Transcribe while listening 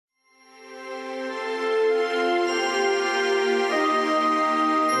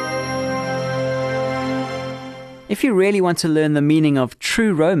If you really want to learn the meaning of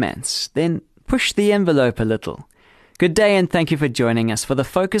true romance, then push the envelope a little. Good day and thank you for joining us for the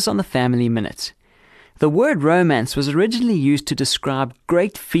Focus on the Family Minute. The word romance was originally used to describe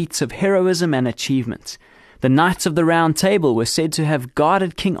great feats of heroism and achievement. The Knights of the Round Table were said to have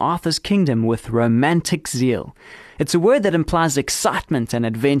guarded King Arthur's kingdom with romantic zeal. It's a word that implies excitement and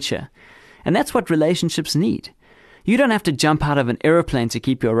adventure. And that's what relationships need. You don't have to jump out of an aeroplane to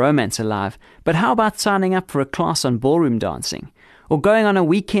keep your romance alive, but how about signing up for a class on ballroom dancing? Or going on a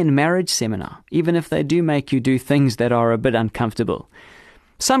weekend marriage seminar, even if they do make you do things that are a bit uncomfortable.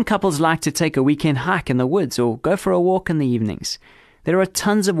 Some couples like to take a weekend hike in the woods or go for a walk in the evenings. There are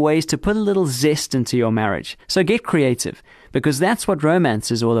tons of ways to put a little zest into your marriage, so get creative, because that's what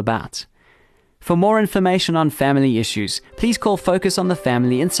romance is all about. For more information on family issues, please call Focus on the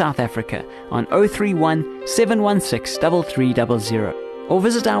Family in South Africa on 031 716 3300 or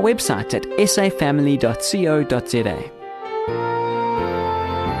visit our website at safamily.co.za.